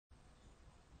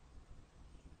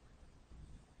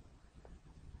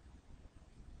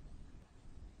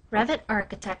Revit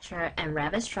Architecture and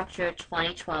Revit Structure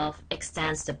 2012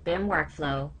 extends the BIM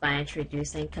workflow by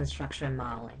introducing construction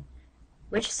modeling,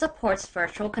 which supports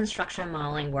virtual construction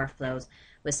modeling workflows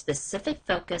with specific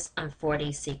focus on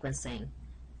 4D sequencing.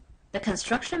 The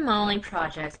construction modeling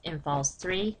project involves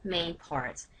three main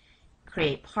parts: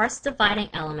 create parts dividing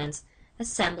elements,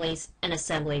 assemblies, and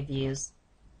assembly views.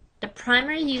 The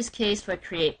primary use case for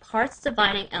create parts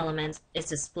dividing elements is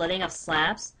the splitting of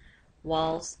slabs,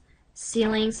 walls,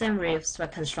 ceilings, and roofs for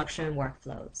construction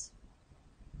workflows.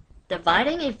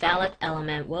 Dividing a valid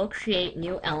element will create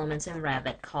new elements in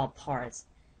Revit called parts.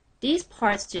 These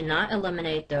parts do not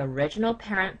eliminate the original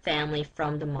parent family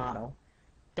from the model.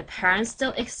 The parent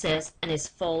still exists and is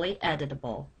fully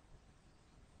editable.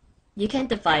 You can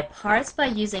divide parts by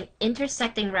using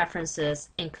intersecting references,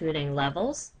 including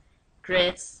levels,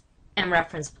 grids, and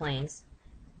reference planes.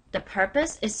 The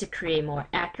purpose is to create more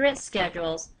accurate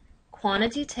schedules,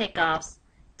 quantity takeoffs,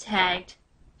 tagged,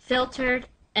 filtered,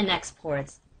 and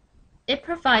exports. It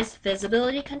provides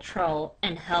visibility control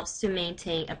and helps to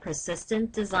maintain a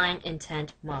persistent design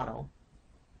intent model.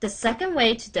 The second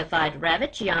way to divide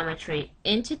Revit geometry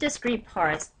into discrete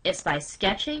parts is by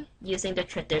sketching using the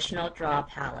traditional draw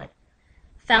palette.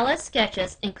 Valid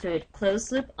sketches include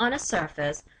closed loop on a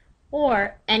surface,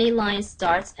 or any line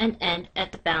starts and ends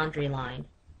at the boundary line.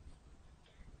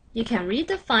 You can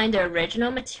redefine the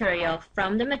original material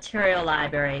from the material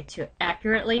library to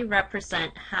accurately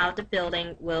represent how the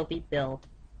building will be built.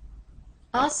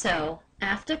 Also,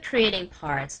 after creating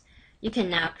parts, you can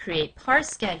now create part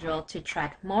schedule to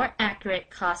track more accurate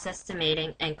cost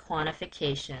estimating and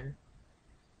quantification.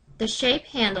 The shape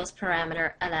handles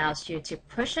parameter allows you to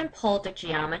push and pull the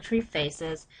geometry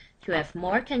faces to have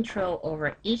more control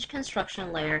over each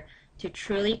construction layer to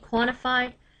truly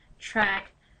quantify,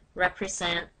 track,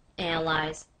 represent,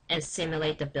 analyze, and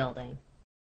simulate the building.